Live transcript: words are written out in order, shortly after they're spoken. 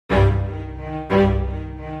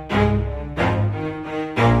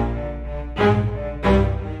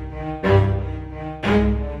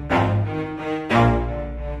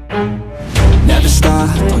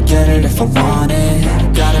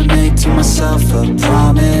myself a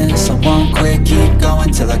promise. I won't quit, keep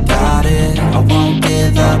going till I got it. I won't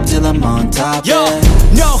give up till I'm on top. Yo,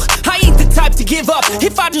 no, I ain't the type to give up.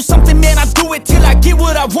 If I do something, man, I do it till I get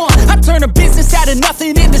what I want. I turn a business out of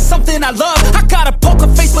nothing into something I love. I got a poker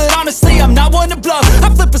face, but honestly, I'm not one to bluff.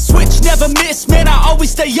 I flip a switch, never miss, man, I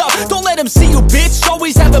always stay up. Don't let them see you, bitch,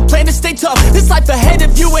 always have a plan to stay tough. This life ahead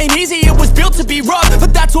of you ain't easy, it was built to be rough.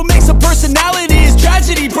 But that's what makes a personality, is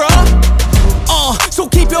tragedy, bruh. So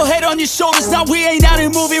keep your head on your shoulders. Now we ain't out here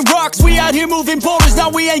moving rocks, we out here moving boulders. Now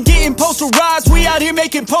we ain't getting posterized, we out here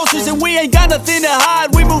making posters. And we ain't got nothing to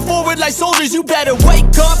hide, we move forward like soldiers. You better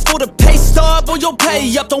wake up for the pay stub, or you'll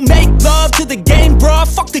pay up. Don't make love to the game, bruh,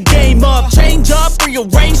 fuck the game up. Change up,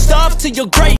 rearrange stuff till you're great.